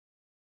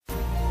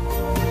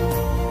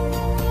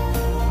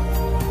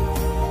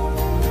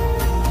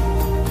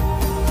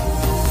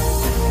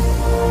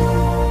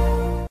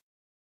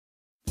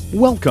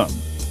Welcome!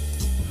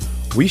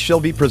 We shall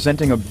be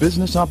presenting a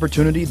business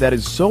opportunity that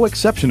is so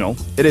exceptional,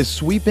 it is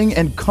sweeping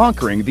and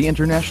conquering the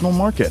international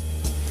market.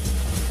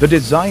 The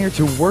desire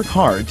to work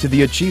hard to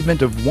the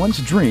achievement of one's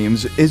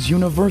dreams is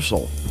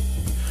universal.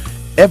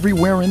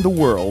 Everywhere in the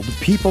world,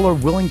 people are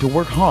willing to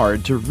work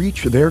hard to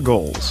reach their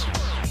goals.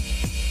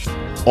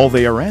 All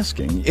they are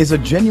asking is a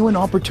genuine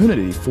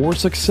opportunity for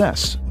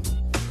success.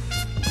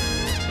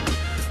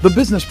 The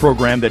business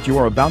program that you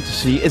are about to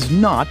see is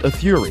not a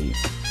theory.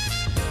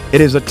 It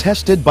is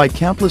attested by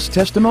countless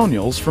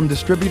testimonials from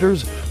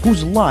distributors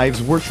whose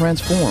lives were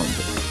transformed,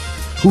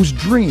 whose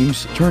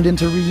dreams turned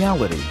into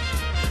reality.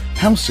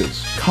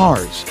 Houses,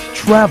 cars,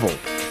 travel,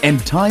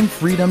 and time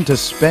freedom to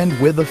spend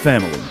with the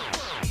family.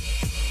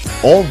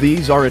 All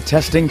these are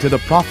attesting to the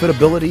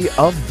profitability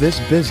of this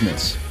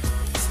business.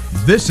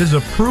 This is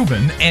a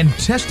proven and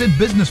tested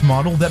business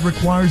model that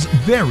requires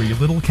very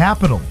little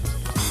capital.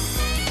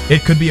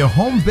 It could be a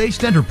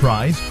home-based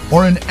enterprise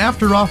or an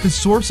after-office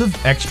source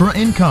of extra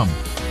income.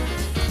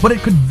 But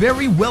it could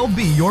very well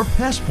be your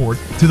passport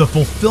to the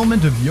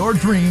fulfillment of your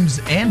dreams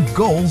and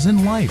goals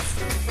in life.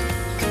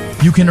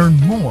 You can earn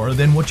more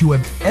than what you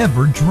have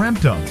ever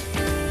dreamt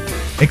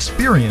of.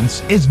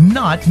 Experience is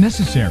not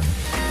necessary.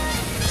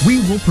 We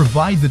will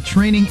provide the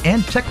training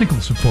and technical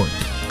support.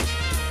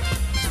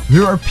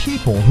 There are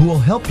people who will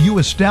help you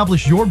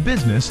establish your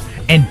business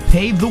and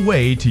pave the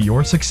way to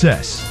your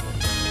success.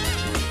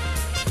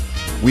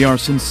 We are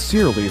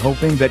sincerely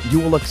hoping that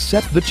you will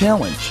accept the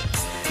challenge,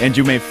 and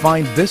you may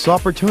find this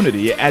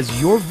opportunity as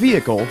your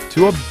vehicle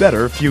to a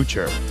better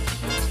future.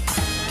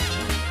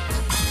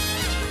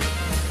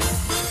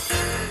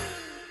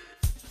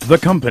 The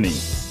company.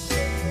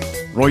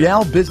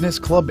 Royale Business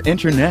Club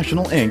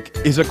International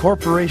Inc. is a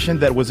corporation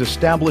that was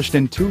established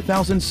in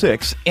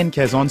 2006 in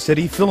Quezon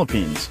City,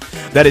 Philippines,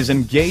 that is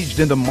engaged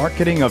in the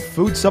marketing of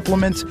food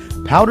supplements,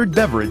 powdered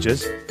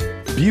beverages,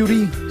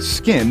 beauty,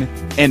 skin,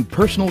 and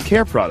personal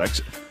care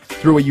products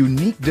through a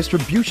unique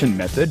distribution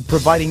method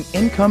providing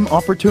income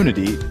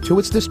opportunity to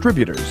its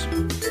distributors.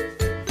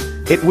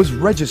 It was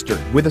registered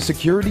with the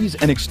Securities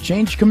and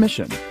Exchange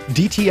Commission,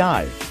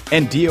 DTI,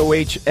 and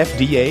DOH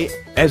FDA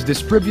as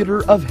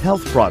distributor of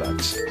health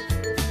products.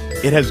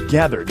 It has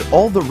gathered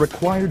all the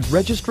required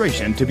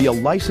registration to be a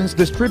licensed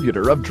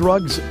distributor of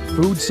drugs,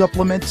 food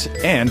supplements,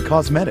 and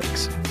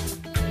cosmetics.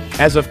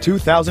 As of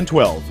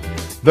 2012,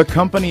 the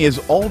company is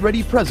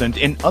already present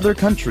in other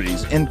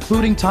countries,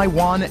 including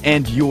Taiwan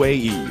and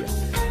UAE,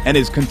 and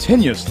is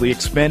continuously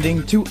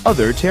expanding to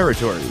other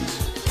territories.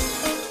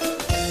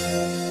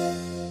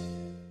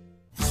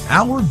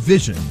 Our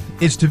vision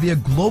is to be a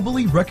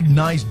globally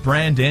recognized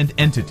brand and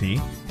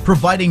entity,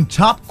 providing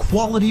top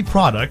quality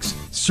products,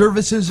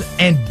 services,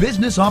 and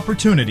business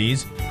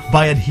opportunities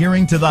by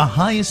adhering to the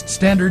highest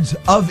standards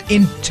of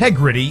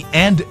integrity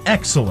and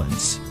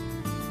excellence.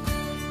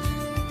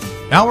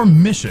 Our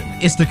mission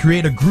is to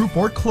create a group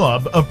or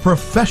club of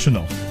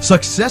professional,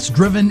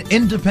 success-driven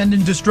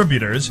independent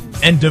distributors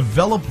and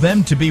develop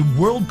them to be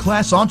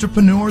world-class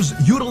entrepreneurs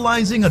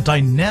utilizing a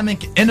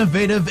dynamic,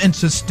 innovative, and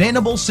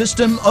sustainable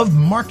system of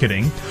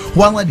marketing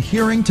while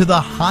adhering to the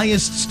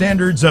highest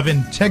standards of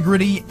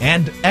integrity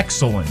and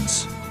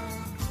excellence.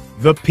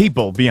 The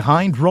people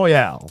behind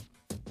Royale.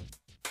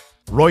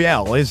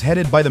 Royale is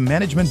headed by the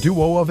management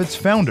duo of its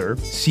founder,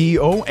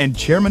 CEO, and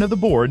chairman of the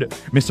board,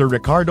 Mr.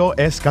 Ricardo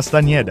S.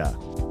 Castañeda,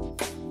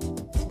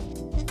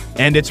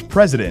 and its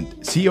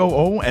president,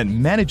 COO,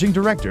 and managing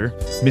director,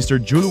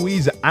 Mr.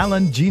 Juluis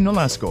Alan G.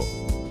 Nolasco.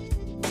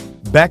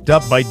 Backed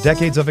up by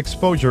decades of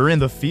exposure in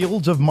the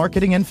fields of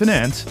marketing and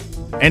finance,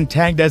 and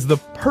tagged as the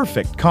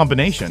perfect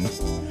combination,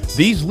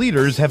 these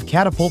leaders have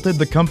catapulted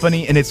the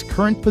company in its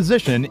current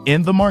position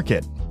in the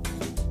market.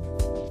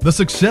 The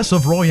success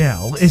of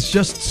Royale is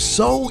just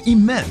so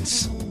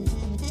immense.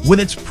 With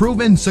its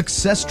proven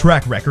success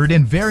track record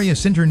in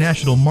various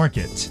international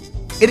markets,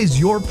 it is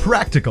your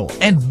practical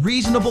and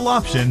reasonable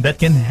option that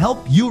can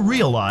help you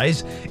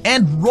realize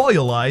and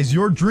royalize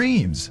your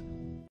dreams.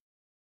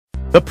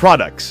 The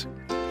products: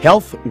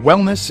 health,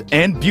 wellness,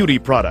 and beauty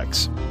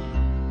products.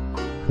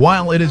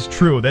 While it is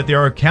true that there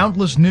are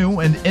countless new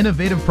and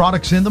innovative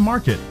products in the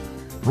market,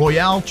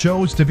 Royale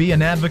chose to be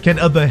an advocate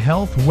of the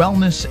health,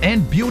 wellness,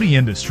 and beauty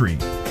industry.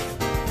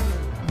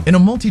 In a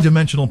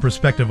multidimensional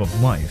perspective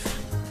of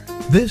life,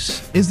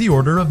 this is the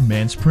order of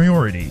man's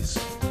priorities: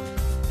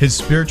 his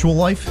spiritual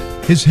life,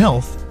 his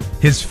health,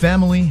 his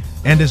family,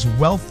 and his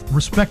wealth,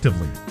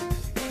 respectively.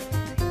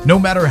 No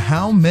matter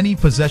how many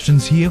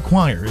possessions he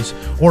acquires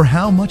or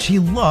how much he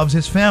loves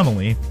his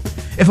family,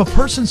 if a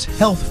person's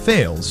health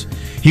fails,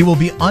 he will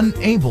be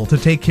unable to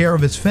take care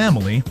of his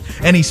family,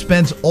 and he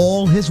spends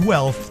all his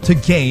wealth to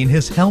gain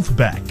his health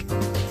back.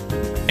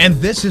 And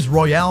this is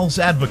Royale's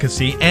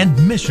advocacy and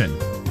mission: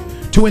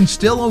 to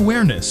instill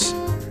awareness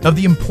of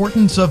the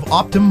importance of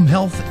optimum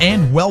health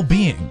and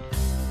well-being,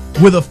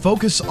 with a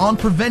focus on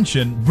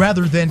prevention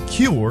rather than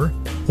cure,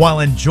 while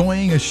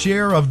enjoying a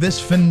share of this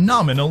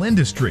phenomenal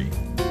industry.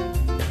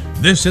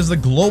 This is the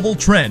global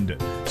trend,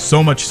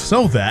 so much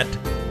so that,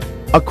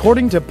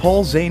 according to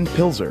Paul Zane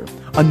Pilzer,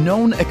 a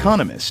known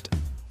economist,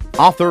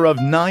 Author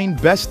of 9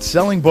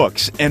 best-selling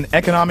books and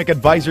economic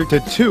advisor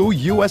to 2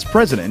 U.S.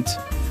 presidents,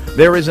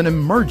 there is an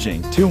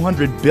emerging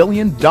 $200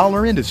 billion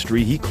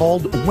industry he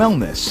called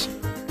wellness.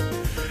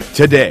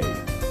 Today,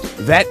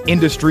 that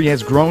industry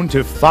has grown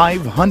to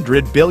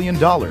 $500 billion,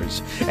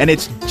 and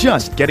it's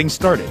just getting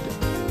started,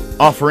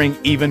 offering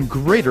even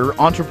greater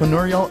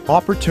entrepreneurial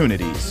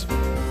opportunities.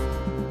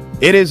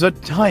 It is a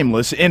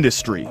timeless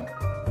industry,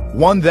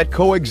 one that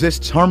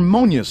coexists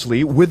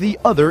harmoniously with the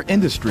other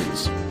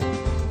industries.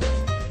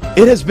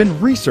 It has been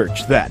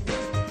researched that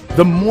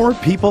the more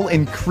people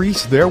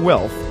increase their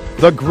wealth,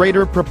 the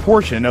greater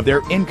proportion of their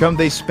income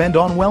they spend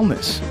on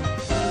wellness.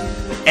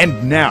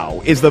 And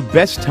now is the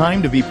best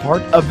time to be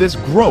part of this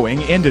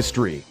growing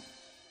industry.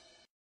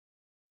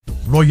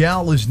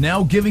 Royale is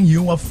now giving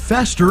you a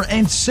faster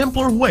and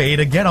simpler way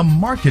to get a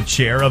market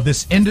share of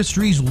this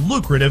industry's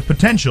lucrative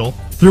potential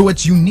through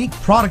its unique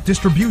product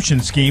distribution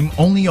scheme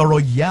only a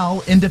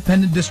Royale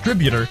independent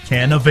distributor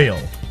can avail.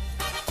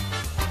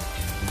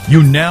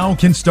 You now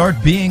can start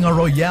being a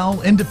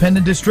Royale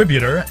independent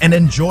distributor and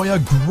enjoy a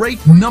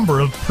great number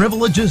of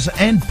privileges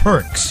and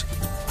perks.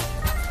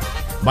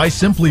 By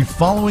simply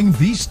following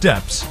these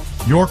steps,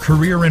 your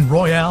career in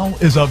Royale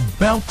is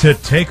about to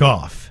take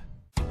off.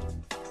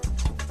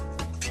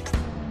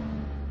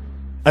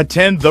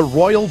 Attend the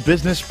Royal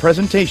Business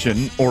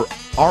Presentation, or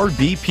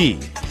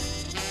RBP.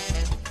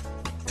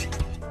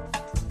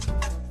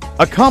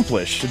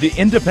 Accomplish the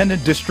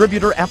Independent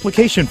Distributor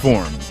Application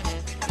Form.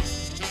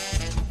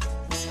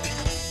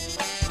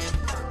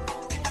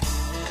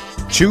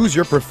 Choose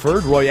your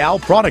preferred Royale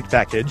product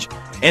package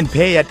and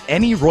pay at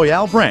any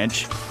Royale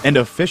branch and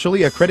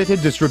officially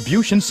accredited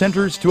distribution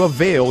centers to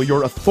avail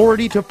your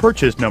Authority to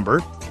Purchase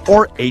number,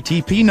 or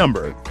ATP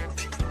number.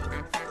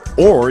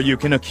 Or you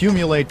can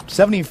accumulate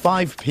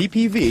 75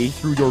 PPV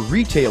through your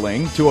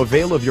retailing to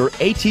avail of your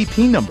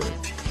ATP number.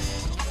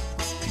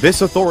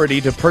 This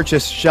Authority to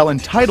Purchase shall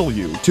entitle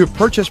you to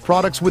purchase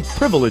products with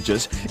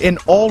privileges in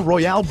all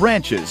Royale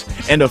branches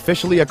and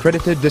officially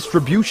accredited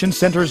distribution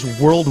centers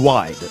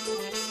worldwide.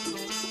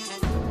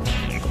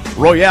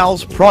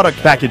 Royale's product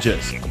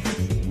packages.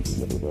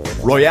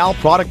 Royale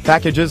product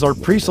packages are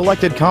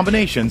pre-selected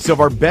combinations of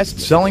our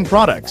best-selling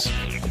products.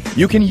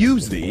 You can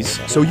use these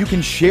so you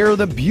can share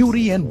the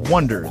beauty and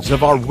wonders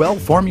of our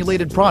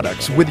well-formulated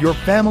products with your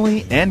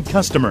family and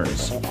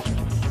customers.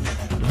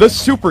 The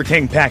Super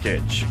King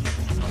Package.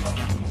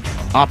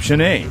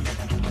 Option A.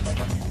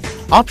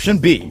 Option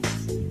B.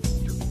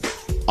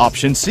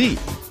 Option C.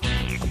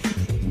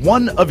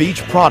 One of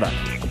each product.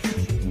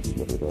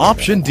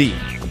 Option D.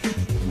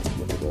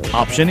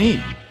 Option E.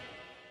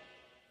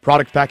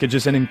 Product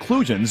packages and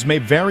inclusions may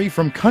vary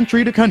from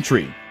country to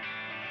country.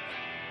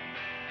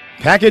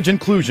 Package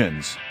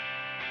inclusions.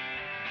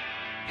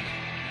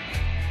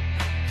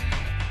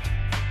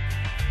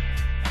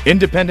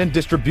 Independent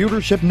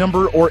distributorship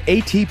number, or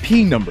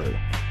ATP number.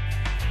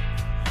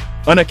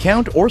 An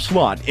account or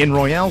slot in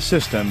Royale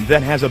system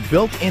that has a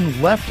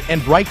built-in left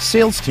and right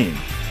sales team.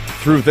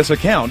 Through this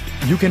account,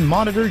 you can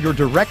monitor your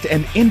direct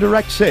and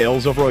indirect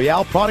sales of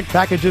Royale product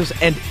packages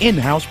and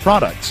in-house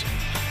products.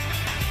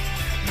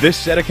 This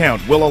set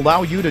account will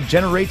allow you to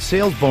generate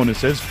sales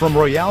bonuses from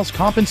Royale's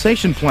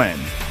compensation plan.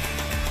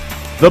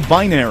 The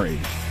binary,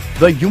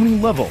 the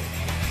uni-level,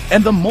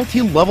 and the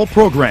multi-level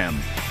program.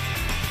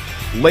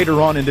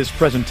 Later on in this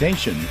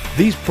presentation,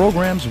 these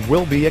programs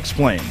will be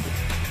explained.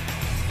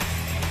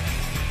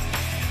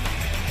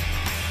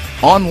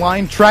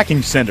 Online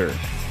Tracking Center.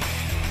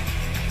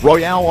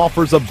 Royale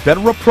offers a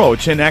better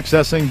approach in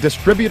accessing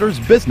distributors'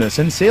 business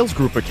and sales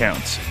group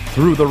accounts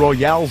through the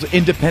Royale's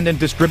Independent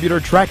Distributor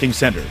Tracking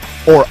Center,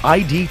 or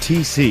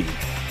IDTC.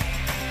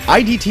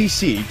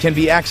 IDTC can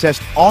be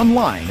accessed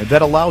online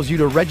that allows you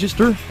to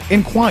register,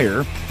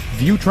 inquire,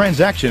 view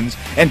transactions,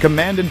 and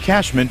command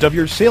encashment of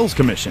your sales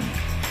commission.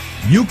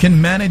 You can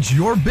manage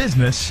your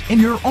business in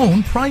your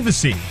own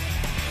privacy.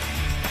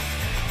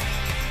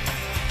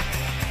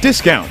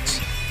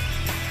 Discounts.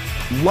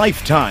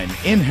 Lifetime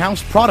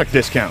in-house product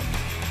discount.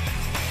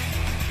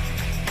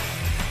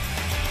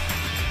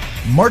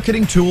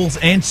 Marketing tools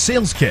and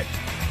sales kit.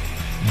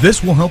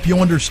 This will help you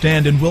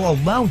understand and will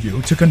allow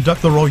you to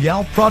conduct the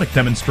Royale product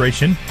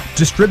demonstration,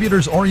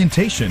 distributor's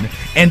orientation,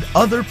 and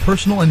other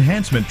personal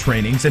enhancement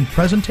trainings and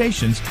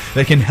presentations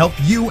that can help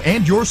you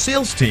and your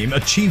sales team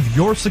achieve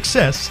your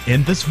success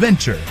in this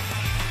venture.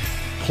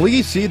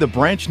 Please see the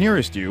branch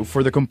nearest you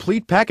for the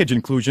complete package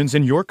inclusions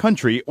in your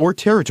country or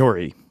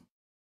territory.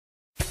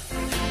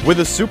 With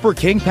a Super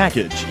King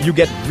package, you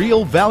get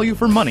real value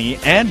for money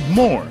and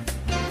more.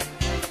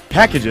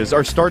 Packages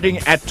are starting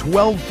at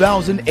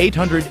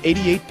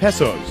 12,888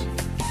 pesos.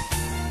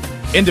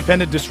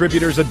 Independent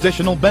distributors'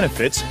 additional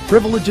benefits,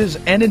 privileges,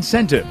 and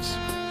incentives.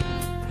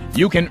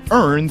 You can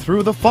earn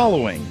through the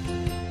following.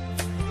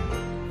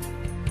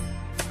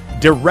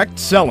 Direct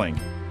selling.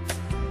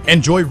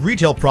 Enjoy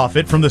retail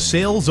profit from the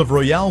sales of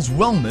Royale's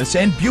wellness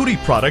and beauty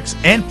products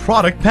and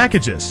product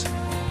packages.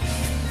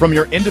 From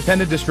your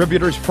independent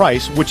distributor's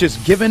price, which is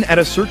given at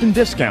a certain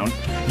discount,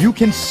 you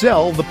can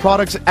sell the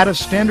products at a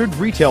standard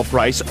retail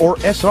price or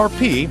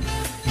SRP,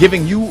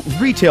 giving you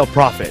retail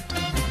profit.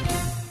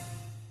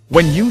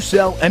 When you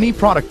sell any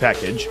product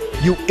package,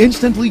 you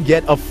instantly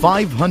get a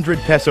 500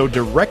 peso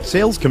direct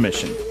sales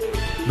commission.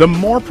 The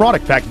more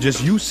product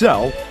packages you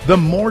sell, the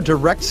more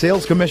direct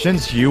sales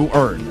commissions you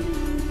earn.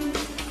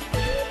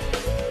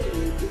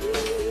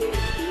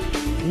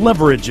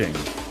 Leveraging.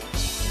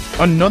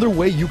 Another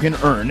way you can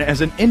earn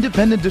as an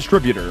independent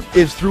distributor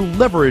is through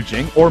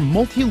leveraging or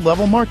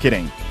multi-level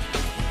marketing.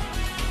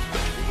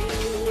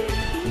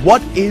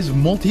 What is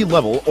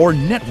multi-level or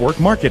network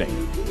marketing?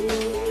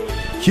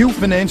 Q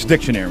Finance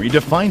Dictionary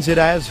defines it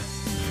as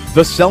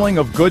the selling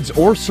of goods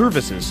or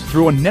services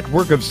through a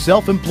network of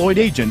self-employed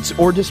agents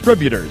or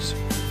distributors.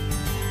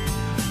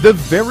 The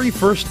very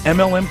first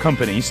MLM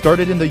company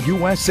started in the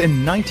US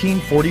in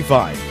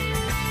 1945.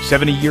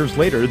 70 years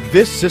later,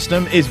 this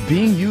system is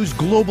being used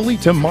globally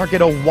to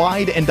market a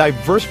wide and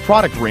diverse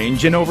product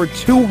range in over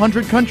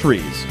 200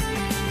 countries.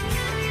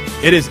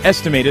 It is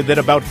estimated that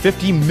about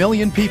 50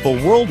 million people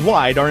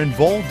worldwide are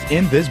involved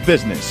in this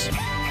business.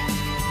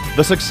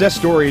 The success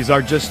stories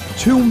are just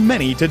too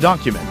many to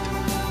document.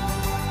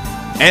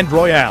 And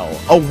Royale,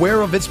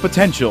 aware of its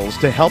potentials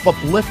to help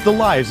uplift the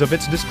lives of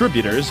its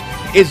distributors,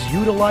 is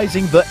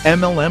utilizing the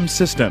MLM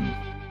system.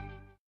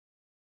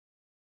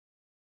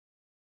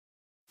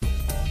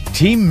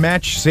 Team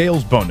Match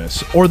Sales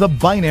Bonus, or the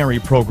Binary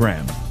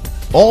Program.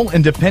 All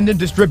independent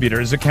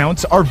distributors'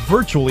 accounts are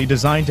virtually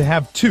designed to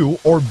have two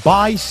or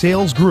bi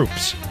sales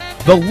groups,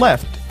 the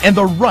left and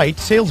the right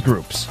sales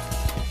groups.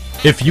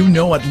 If you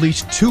know at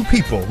least two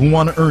people who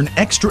want to earn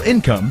extra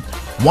income,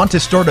 want to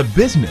start a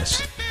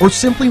business, or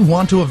simply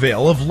want to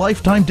avail of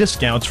lifetime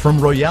discounts from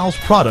Royale's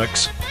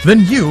products, then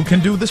you can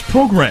do this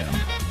program.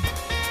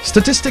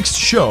 Statistics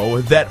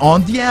show that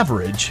on the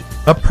average,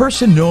 a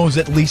person knows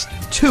at least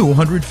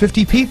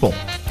 250 people.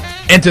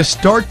 And to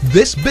start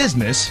this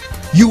business,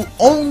 you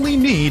only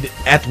need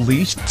at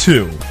least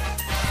two.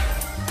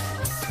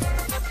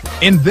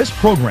 In this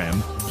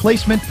program,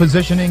 placement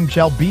positioning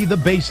shall be the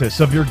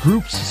basis of your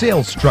group's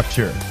sales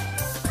structure.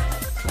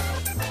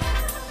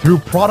 Through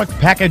product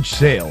package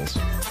sales.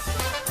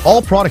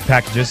 All product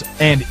packages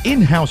and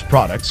in-house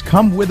products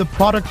come with a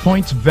product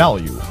points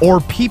value, or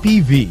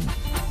PPV.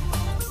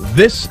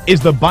 This is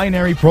the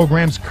binary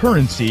program's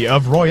currency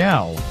of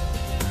Royale.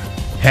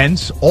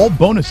 Hence, all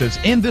bonuses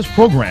in this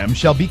program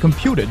shall be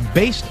computed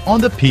based on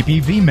the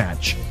PPV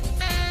match.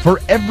 For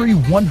every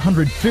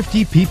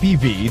 150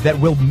 PPV that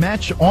will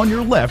match on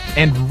your left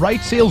and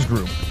right sales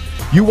group,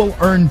 you will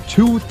earn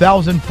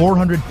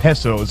 2,400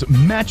 pesos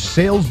match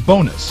sales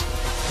bonus.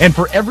 And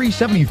for every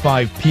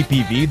 75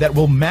 PPV that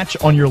will match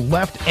on your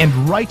left and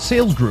right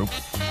sales group,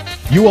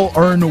 you will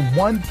earn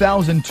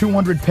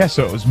 1,200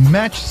 pesos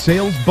match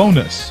sales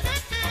bonus.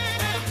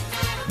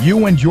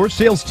 You and your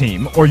sales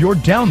team or your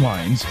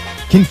downlines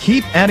can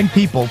keep adding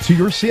people to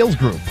your sales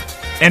group.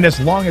 And as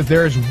long as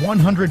there is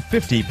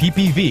 150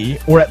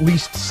 PPV or at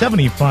least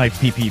 75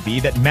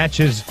 PPV that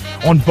matches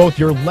on both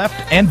your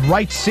left and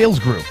right sales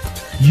group,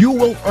 you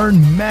will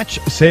earn match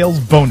sales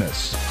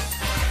bonus.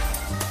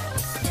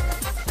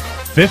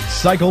 Fifth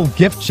cycle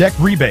gift check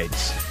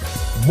rebates.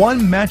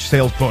 One match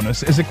sales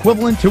bonus is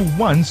equivalent to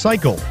one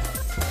cycle.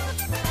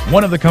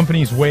 One of the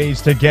company's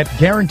ways to get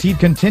guaranteed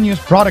continuous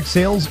product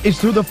sales is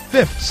through the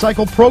fifth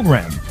cycle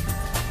program.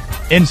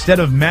 Instead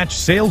of match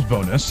sales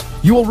bonus,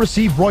 you will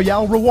receive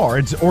Royale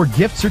rewards or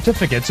gift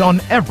certificates on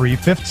every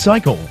fifth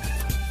cycle.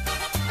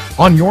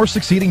 On your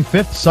succeeding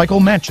fifth cycle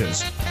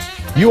matches,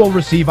 you will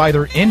receive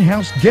either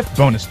in-house gift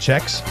bonus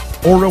checks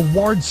or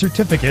reward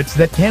certificates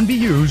that can be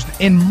used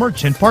in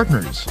merchant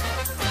partners.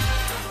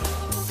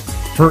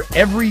 For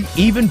every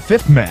even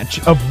fifth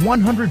match of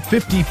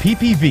 150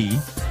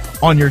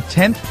 PPV on your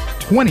 10th,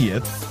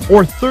 20th,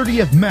 or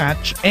 30th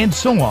match, and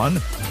so on,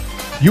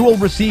 you will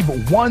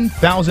receive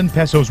 1,000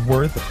 pesos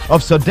worth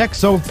of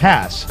Sodexo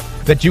Pass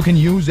that you can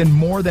use in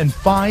more than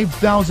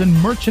 5,000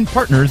 merchant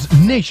partners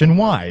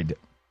nationwide.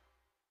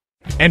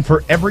 And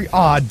for every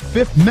odd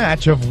fifth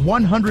match of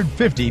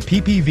 150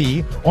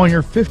 PPV on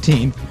your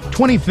 15th,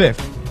 25th,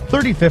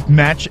 35th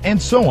match,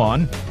 and so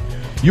on,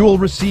 you will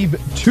receive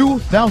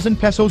 2,000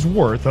 pesos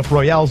worth of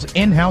Royale's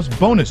in-house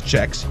bonus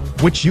checks,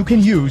 which you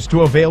can use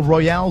to avail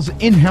Royale's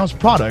in-house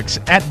products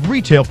at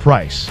retail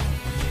price.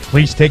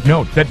 Please take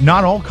note that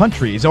not all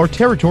countries or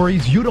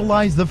territories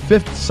utilize the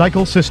fifth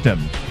cycle system.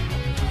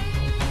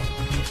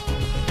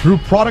 Through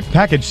product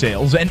package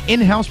sales and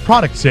in-house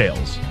product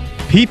sales.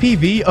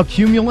 PPV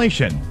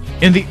accumulation.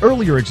 In the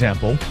earlier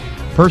example,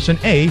 Person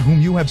A,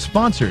 whom you have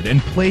sponsored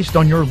and placed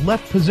on your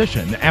left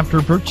position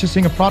after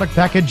purchasing a product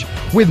package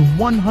with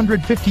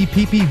 150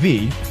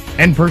 PPV,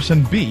 and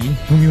Person B,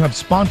 whom you have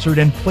sponsored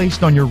and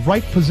placed on your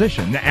right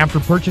position after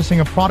purchasing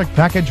a product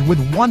package with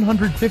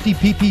 150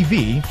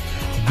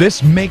 PPV,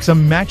 this makes a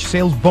match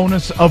sales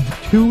bonus of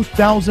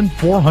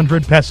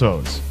 2,400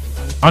 pesos.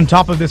 On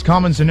top of this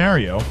common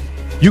scenario,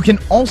 You can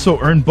also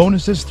earn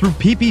bonuses through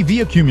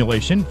PPV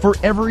accumulation for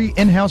every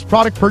in-house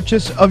product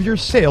purchase of your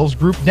sales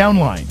group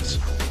downlines.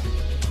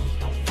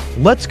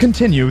 Let's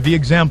continue the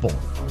example.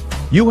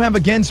 You have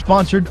again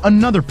sponsored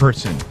another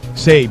person,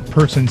 say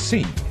person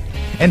C,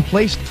 and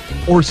placed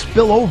or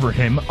spill over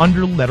him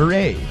under letter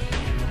A.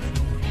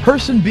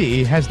 Person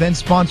B has then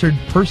sponsored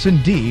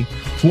person D,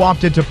 who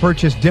opted to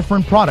purchase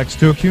different products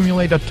to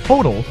accumulate a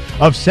total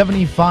of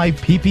 75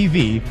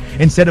 PPV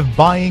instead of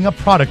buying a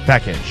product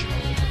package.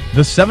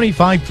 The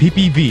 75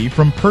 PPV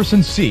from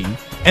person C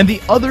and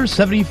the other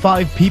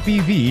 75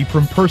 PPV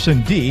from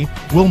person D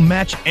will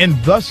match and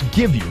thus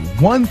give you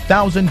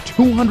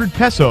 1,200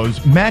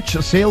 pesos match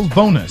sales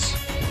bonus.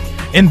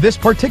 In this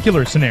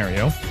particular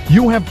scenario,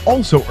 you have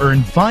also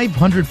earned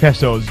 500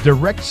 pesos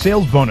direct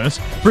sales bonus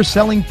for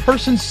selling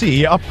person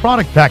C a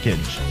product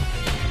package.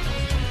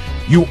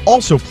 You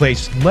also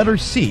place letter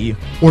C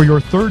or your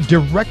third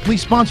directly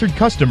sponsored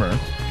customer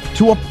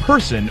to a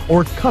person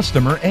or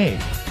customer A.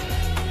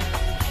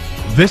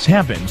 This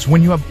happens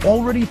when you have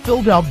already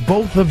filled out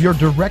both of your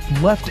direct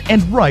left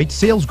and right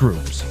sales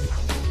groups.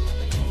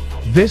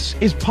 This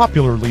is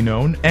popularly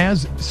known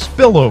as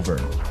spillover.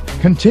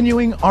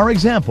 Continuing our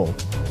example,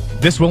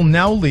 this will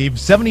now leave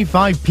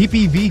 75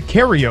 PPV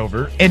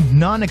carryover and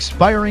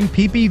non-expiring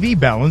PPV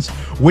balance,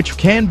 which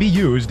can be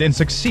used in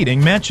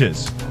succeeding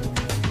matches.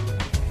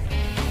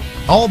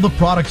 All the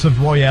products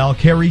of Royale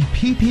carry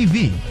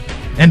PPV,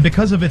 and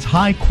because of its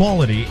high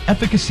quality,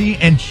 efficacy,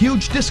 and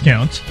huge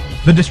discounts,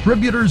 the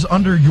distributors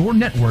under your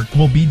network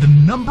will be the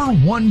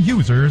 #1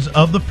 users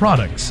of the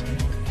products.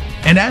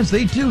 And as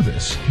they do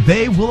this,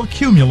 they will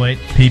accumulate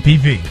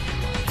PPV.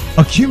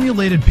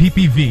 Accumulated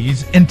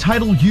PPVs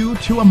entitle you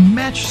to a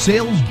match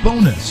sales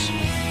bonus.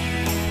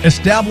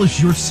 Establish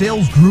your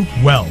sales group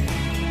well.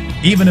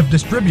 Even if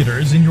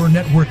distributors in your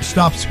network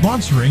stop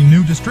sponsoring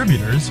new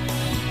distributors,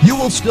 you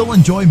will still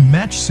enjoy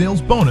match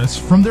sales bonus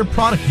from their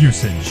product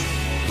usage.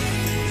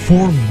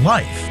 For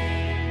life.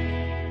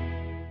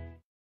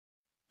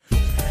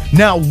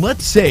 Now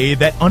let's say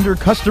that under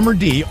customer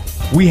D,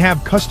 we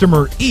have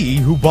customer E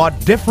who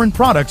bought different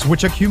products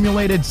which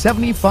accumulated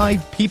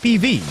 75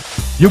 PPV.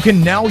 You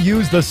can now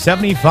use the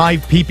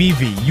 75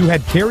 PPV you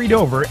had carried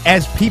over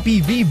as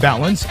PPV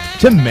balance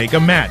to make a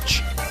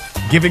match,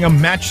 giving a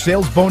match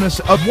sales bonus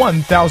of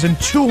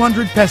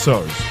 1,200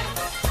 pesos.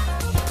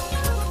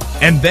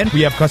 And then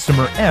we have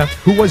customer F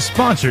who was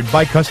sponsored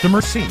by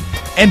customer C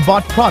and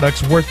bought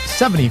products worth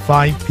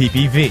 75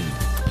 PPV.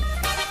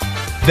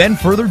 Then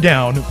further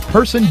down,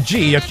 person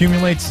G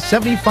accumulates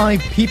 75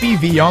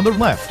 PPV on the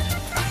left,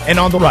 and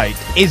on the right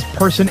is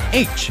person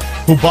H,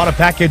 who bought a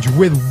package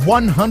with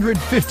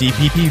 150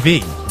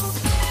 PPV.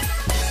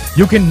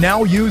 You can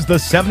now use the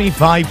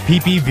 75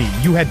 PPV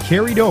you had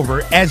carried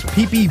over as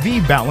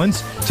PPV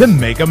balance to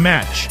make a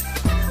match,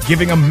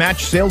 giving a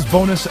match sales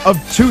bonus of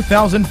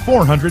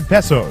 2,400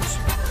 pesos.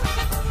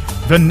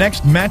 The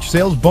next match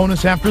sales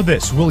bonus after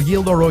this will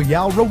yield a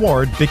Royale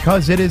reward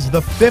because it is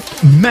the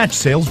 5th match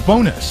sales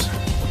bonus.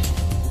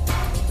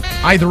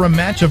 Either a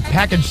match of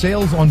package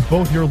sales on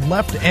both your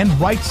left and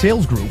right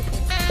sales group,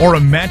 or a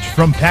match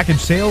from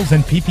package sales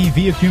and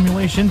PPV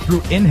accumulation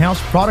through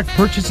in-house product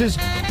purchases,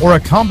 or a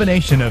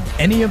combination of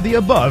any of the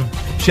above,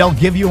 shall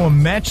give you a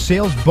match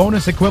sales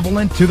bonus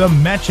equivalent to the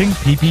matching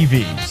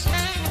PPVs.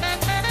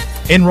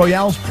 In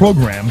Royale's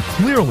program,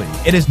 clearly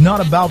it is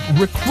not about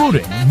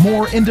recruiting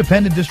more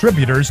independent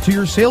distributors to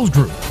your sales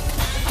group,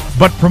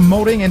 but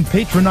promoting and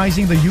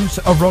patronizing the use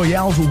of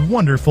Royale's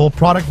wonderful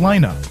product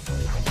lineup.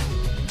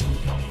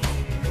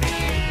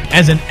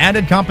 As an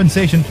added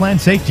compensation plan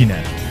safety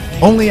net,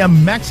 only a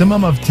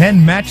maximum of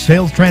 10 match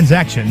sales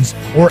transactions,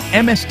 or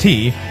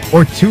MST,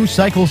 or 2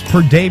 cycles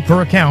per day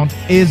per account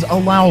is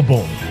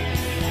allowable.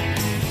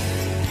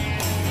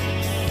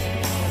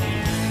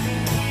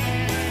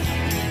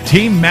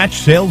 Team match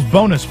sales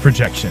bonus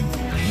projection.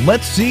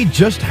 Let's see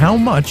just how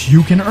much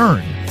you can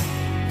earn.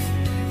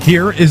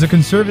 Here is a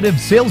conservative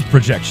sales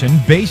projection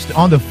based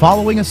on the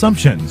following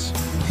assumptions.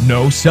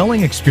 No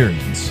selling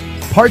experience,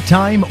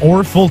 part-time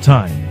or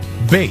full-time,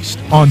 based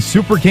on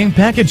Super King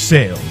package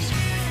sales.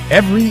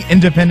 Every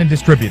independent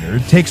distributor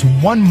takes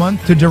 1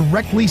 month to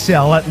directly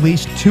sell at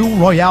least 2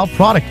 Royale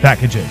product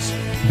packages.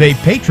 They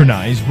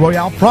patronize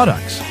Royale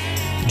products.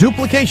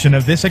 Duplication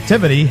of this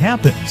activity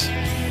happens.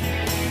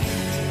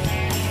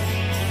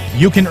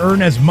 You can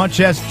earn as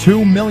much as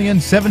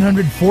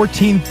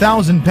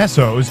 2,714,000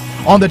 pesos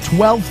on the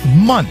 12th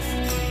month.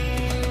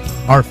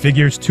 Are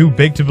figures too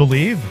big to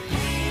believe?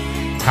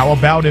 How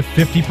about if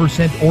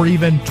 50% or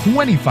even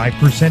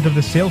 25% of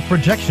the sales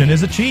projection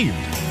is achieved?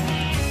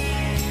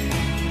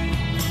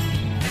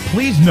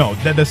 Please note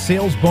that the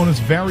sales bonus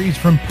varies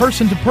from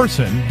person to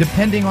person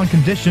depending on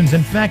conditions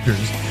and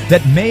factors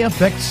that may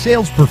affect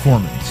sales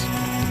performance.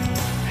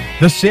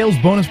 The sales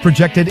bonus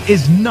projected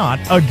is not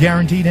a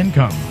guaranteed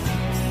income.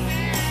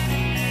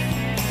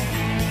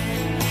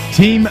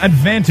 Team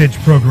Advantage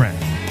Program.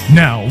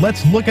 Now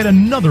let's look at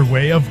another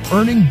way of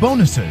earning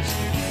bonuses.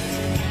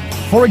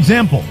 For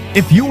example,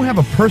 if you have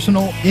a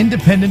personal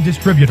independent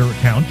distributor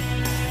account,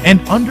 and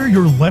under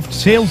your left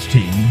sales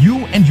team, you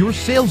and your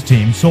sales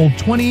team sold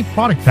 20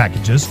 product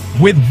packages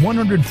with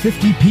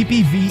 150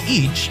 ppv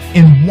each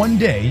in one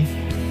day,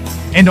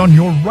 and on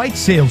your right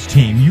sales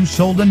team, you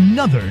sold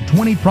another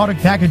 20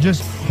 product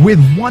packages with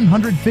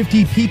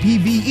 150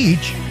 ppv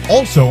each,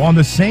 also on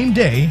the same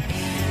day,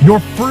 your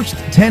first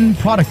 10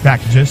 product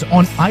packages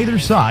on either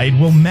side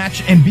will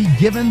match and be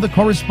given the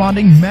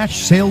corresponding match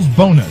sales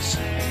bonus.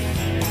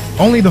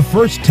 Only the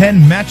first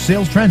 10 match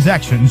sales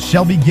transactions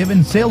shall be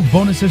given sales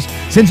bonuses,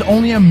 since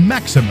only a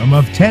maximum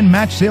of 10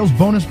 match sales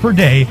bonus per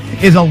day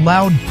is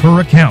allowed per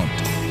account.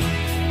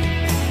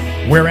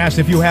 Whereas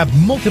if you have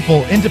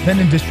multiple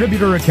independent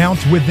distributor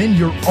accounts within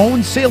your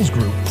own sales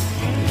group,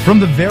 from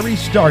the very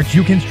start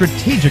you can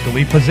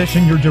strategically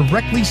position your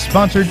directly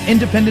sponsored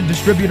independent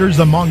distributors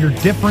among your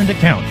different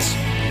accounts.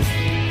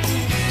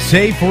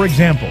 Say, for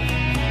example,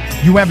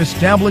 you have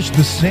established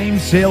the same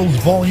sales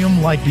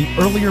volume like the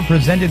earlier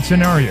presented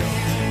scenario.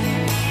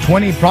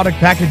 20 product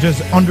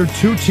packages under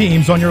 2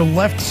 teams on your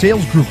left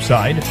sales group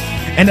side,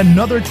 and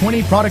another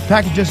 20 product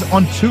packages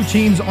on 2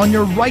 teams on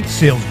your right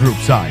sales group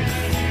side.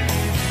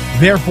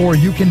 Therefore,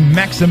 you can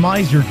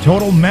maximize your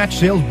total match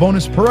sales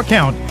bonus per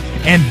account,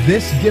 and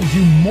this gives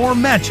you more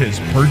matches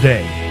per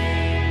day.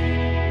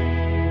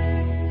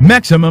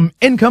 Maximum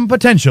income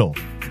potential.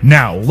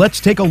 Now,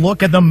 let's take a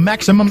look at the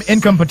maximum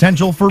income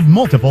potential for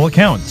multiple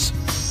accounts.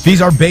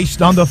 These are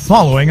based on the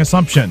following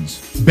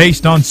assumptions.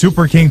 Based on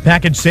Super King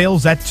package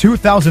sales at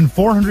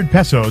 2,400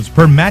 pesos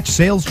per match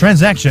sales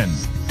transaction.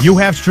 You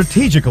have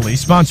strategically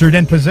sponsored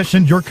and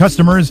positioned your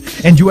customers,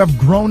 and you have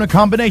grown a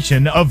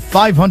combination of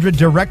 500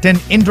 direct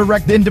and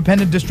indirect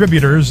independent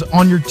distributors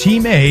on your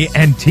Team A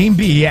and Team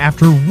B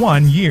after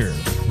 1 year,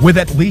 with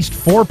at least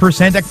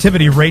 4%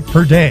 activity rate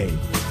per day.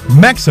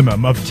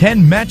 Maximum of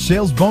 10 match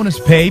sales bonus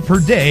pay per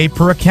day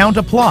per account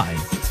apply.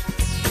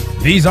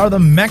 These are the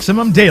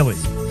maximum daily,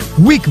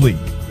 weekly,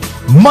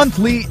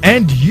 monthly,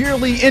 and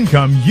yearly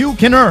income you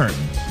can earn.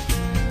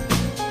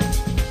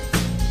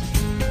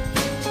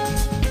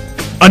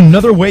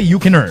 Another way you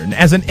can earn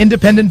as an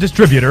independent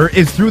distributor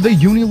is through the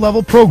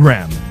Unilevel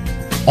program.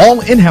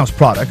 All in-house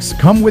products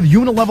come with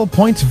Unilevel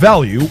Points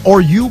Value,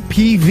 or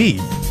UPV.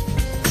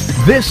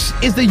 This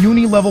is the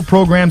Unilevel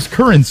program's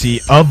currency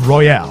of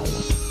Royale.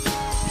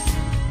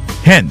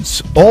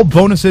 Hence, all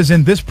bonuses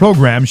in this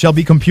program shall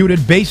be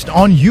computed based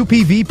on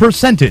UPV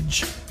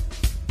percentage.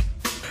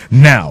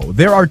 Now,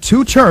 there are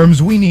 2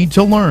 terms we need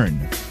to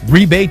learn: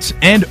 rebates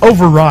and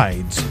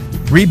overrides.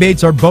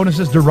 Rebates are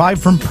bonuses derived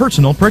from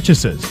personal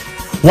purchases,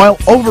 while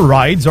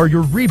overrides are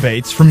your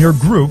rebates from your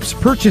group's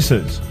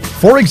purchases.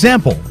 For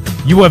example,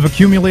 you have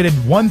accumulated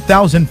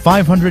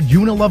 1,500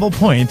 Unilevel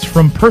points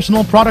from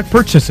personal product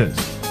purchases.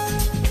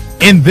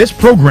 In this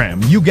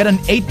program, you get an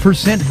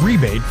 8%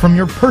 rebate from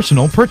your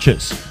personal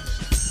purchase.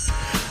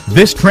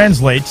 This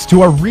translates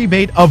to a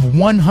rebate of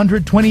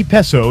 120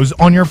 pesos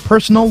on your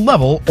personal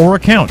level or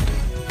account.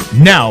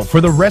 Now for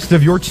the rest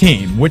of your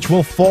team, which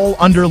will fall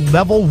under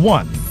level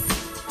 1,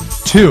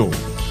 2,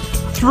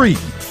 3,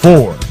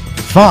 4,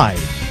 5,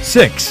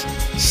 6,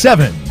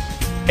 7,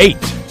 8,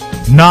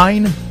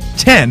 9,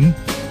 10,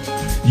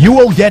 you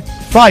will get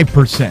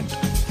 5%,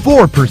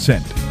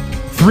 4%,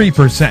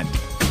 3%,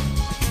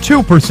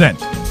 2%,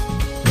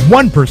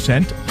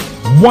 1%,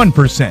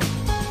 1%,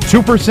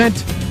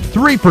 2%,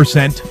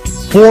 3%,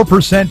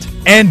 4%,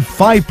 and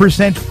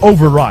 5%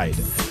 override,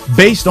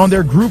 based on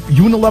their group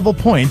Unilevel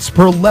points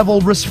per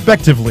level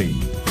respectively.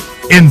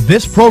 In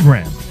this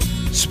program,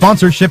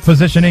 sponsorship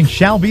positioning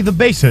shall be the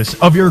basis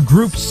of your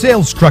group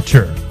sales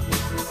structure.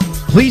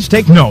 Please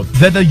take note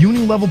that the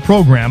Unilevel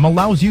program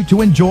allows you to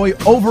enjoy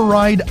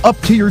override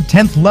up to your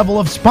 10th level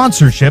of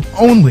sponsorship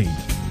only.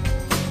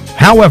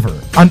 However,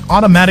 an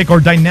automatic or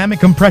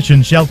dynamic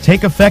compression shall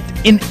take effect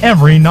in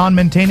every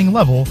non-maintaining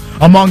level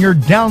among your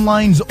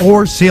downlines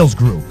or sales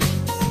group.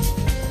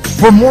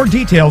 For more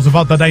details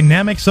about the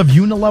dynamics of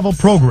Unilevel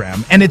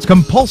program and its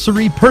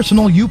compulsory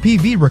personal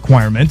UPV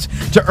requirements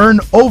to earn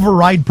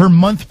override per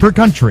month per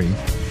country,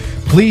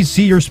 please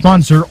see your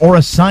sponsor or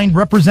assigned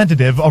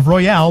representative of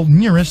Royale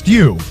nearest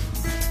you.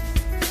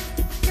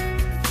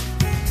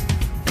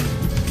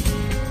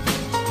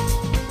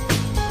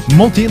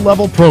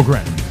 Multi-level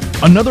program.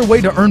 Another way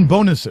to earn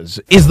bonuses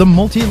is the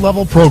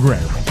multi-level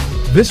program.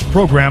 This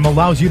program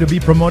allows you to be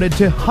promoted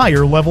to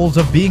higher levels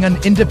of being an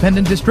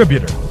independent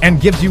distributor and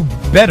gives you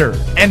better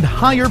and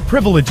higher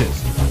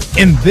privileges.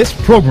 In this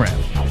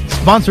program,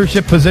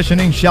 sponsorship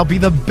positioning shall be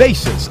the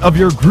basis of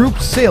your group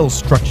sales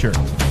structure.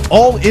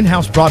 All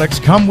in-house products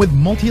come with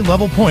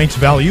multi-level points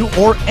value,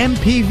 or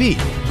MPV.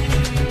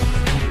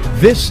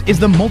 This is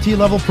the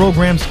multi-level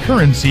program's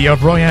currency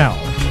of Royale.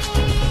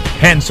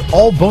 Hence,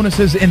 all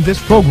bonuses in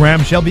this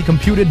program shall be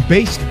computed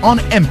based on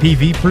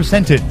MPV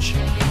percentage.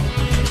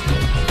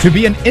 To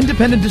be an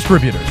independent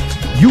distributor,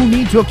 you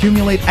need to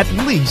accumulate at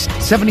least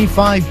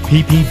 75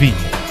 ppv.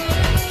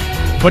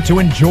 But to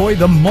enjoy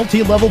the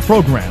multi-level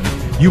program,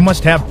 you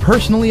must have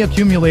personally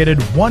accumulated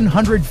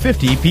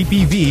 150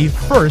 ppv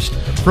first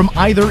from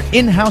either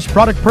in-house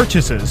product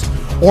purchases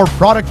or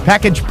product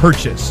package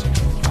purchase.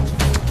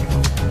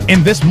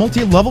 In this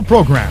multi-level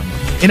program,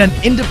 in an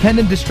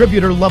independent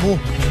distributor level,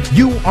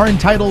 you are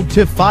entitled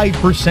to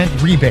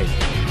 5% rebate.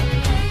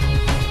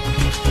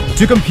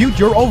 To compute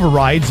your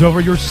overrides over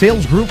your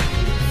sales group,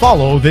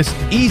 follow this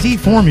easy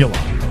formula.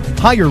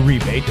 Higher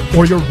rebate,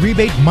 or your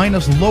rebate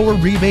minus lower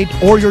rebate,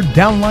 or your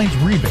downline's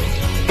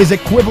rebate, is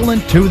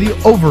equivalent to the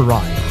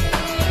override.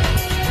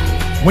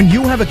 When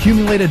you have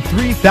accumulated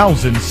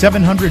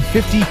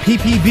 3,750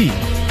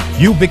 ppv,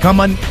 you become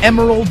an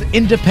Emerald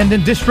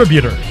Independent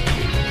Distributor.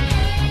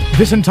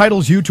 This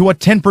entitles you to a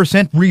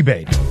 10%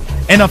 rebate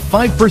and a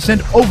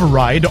 5%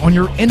 override on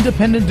your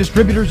independent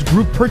distributors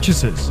group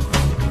purchases.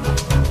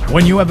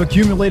 When you have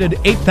accumulated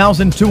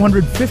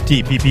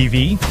 8,250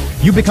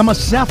 ppv, you become a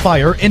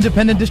Sapphire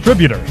Independent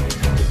Distributor.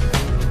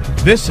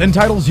 This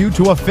entitles you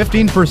to a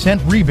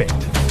 15% rebate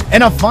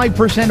and a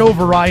 5%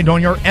 override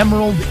on your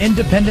Emerald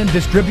Independent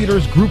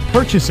Distributors Group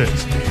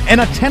purchases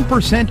and a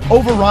 10%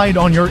 override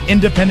on your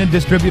Independent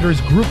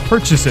Distributors Group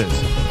purchases.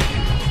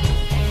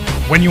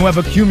 When you have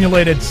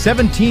accumulated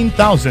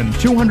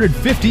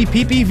 17,250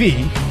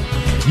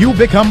 ppv, you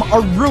become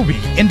a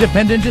Ruby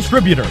Independent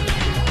Distributor.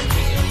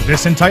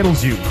 This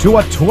entitles you to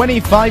a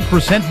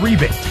 25%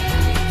 rebate,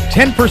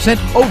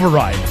 10%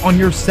 override on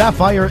your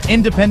Sapphire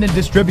Independent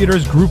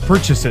Distributors Group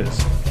purchases,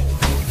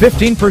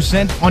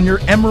 15% on your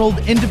Emerald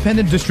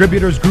Independent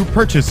Distributors Group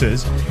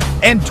purchases,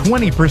 and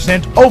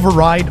 20%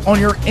 override on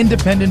your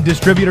Independent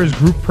Distributors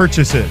Group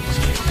purchases.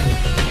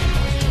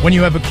 When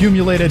you have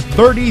accumulated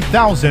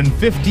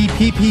 30,050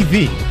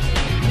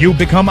 ppv, you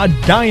become a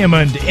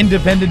Diamond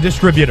Independent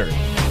Distributor.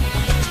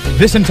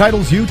 This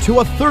entitles you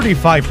to a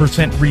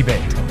 35% rebate,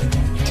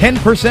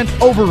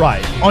 10%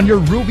 override on your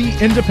Ruby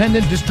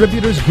Independent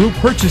Distributors Group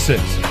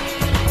purchases,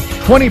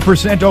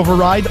 20%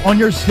 override on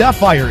your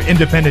Sapphire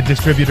Independent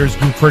Distributors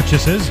Group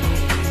purchases,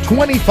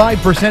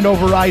 25%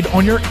 override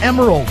on your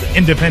Emerald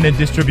Independent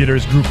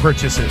Distributors Group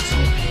purchases,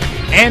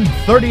 and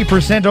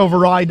 30%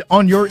 override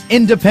on your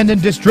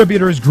Independent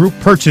Distributors Group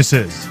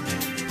purchases.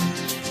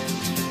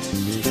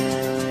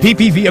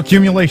 PPV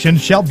accumulation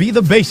shall be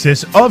the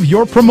basis of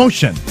your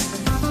promotion.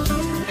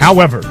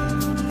 However,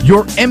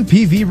 your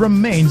MPV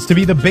remains to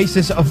be the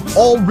basis of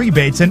all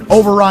rebates and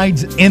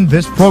overrides in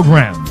this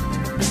program.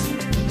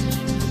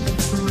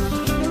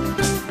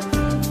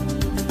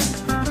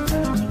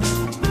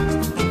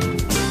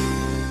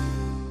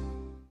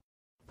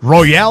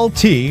 Royale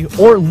T,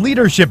 or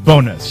Leadership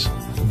Bonus.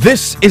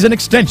 This is an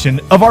extension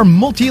of our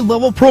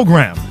multi-level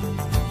program.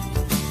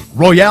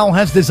 Royale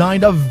has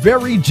designed a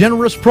very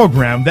generous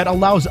program that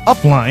allows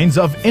uplines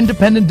of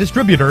independent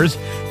distributors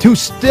to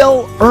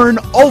still earn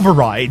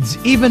overrides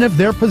even if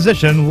their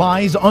position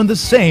lies on the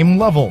same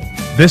level.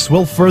 This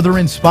will further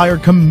inspire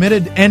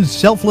committed and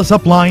selfless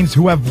uplines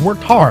who have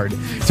worked hard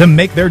to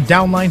make their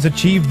downlines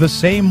achieve the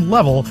same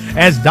level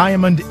as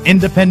Diamond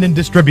Independent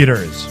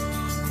Distributors.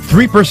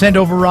 3%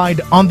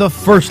 override on the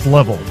first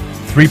level,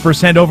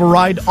 3%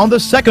 override on the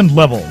second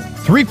level,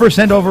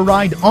 3%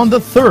 override on the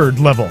third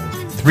level,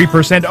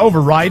 3%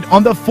 override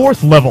on the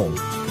fourth level,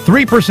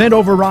 3%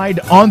 override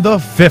on the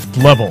fifth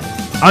level,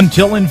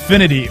 until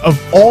infinity of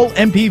all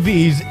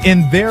MPVs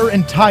in their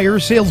entire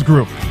sales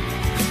group.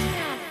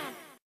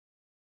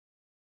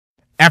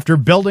 After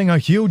building a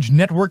huge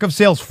network of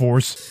sales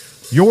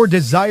force, your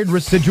desired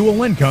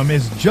residual income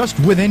is just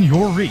within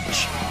your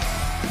reach.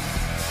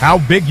 How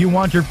big you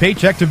want your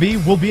paycheck to be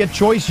will be a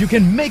choice you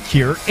can make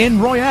here in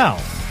Royale.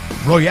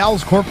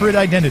 Royale's corporate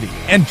identity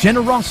and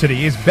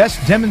generosity is best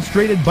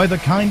demonstrated by the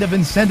kind of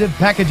incentive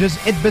packages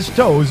it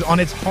bestows on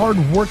its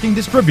hard-working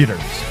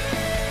distributors.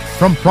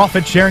 From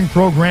profit-sharing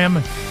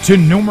program to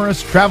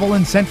numerous travel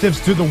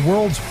incentives to the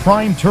world's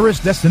prime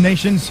tourist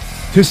destinations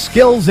to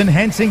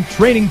skills-enhancing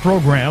training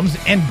programs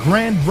and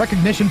grand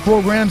recognition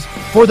programs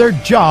for their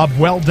job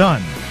well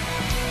done.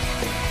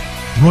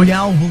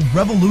 Royale will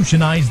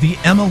revolutionize the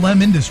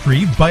MLM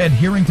industry by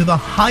adhering to the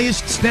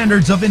highest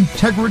standards of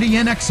integrity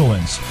and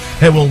excellence.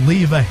 It will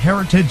leave a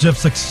heritage of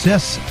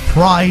success,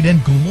 pride,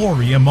 and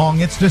glory among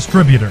its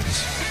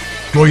distributors.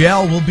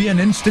 Royale will be an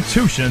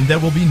institution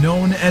that will be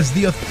known as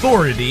the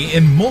authority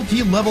in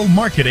multi-level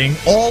marketing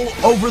all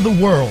over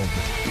the world.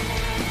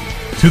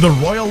 To the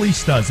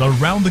Royalistas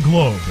around the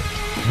globe,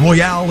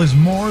 Royale is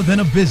more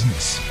than a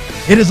business.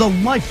 It is a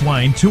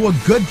lifeline to a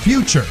good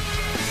future,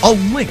 a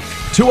link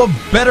to a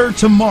better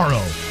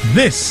tomorrow.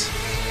 This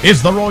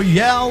is the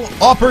Royale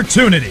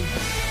opportunity.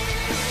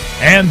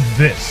 And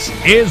this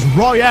is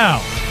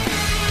Royale.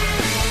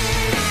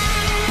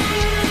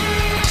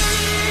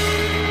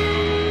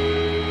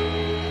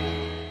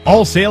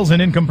 All sales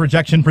and income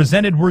projection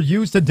presented were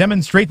used to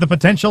demonstrate the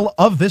potential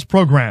of this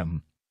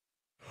program.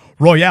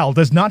 Royale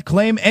does not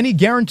claim any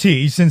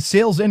guarantees since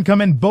sales income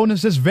and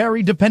bonuses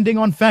vary depending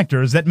on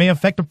factors that may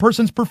affect a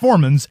person's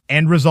performance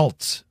and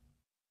results.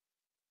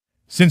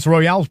 Since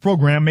Royale's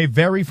program may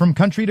vary from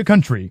country to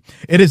country,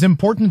 it is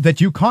important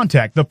that you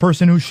contact the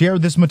person who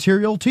shared this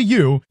material to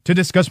you to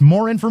discuss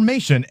more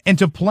information and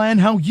to plan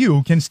how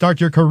you can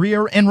start your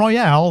career in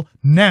Royale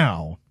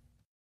now.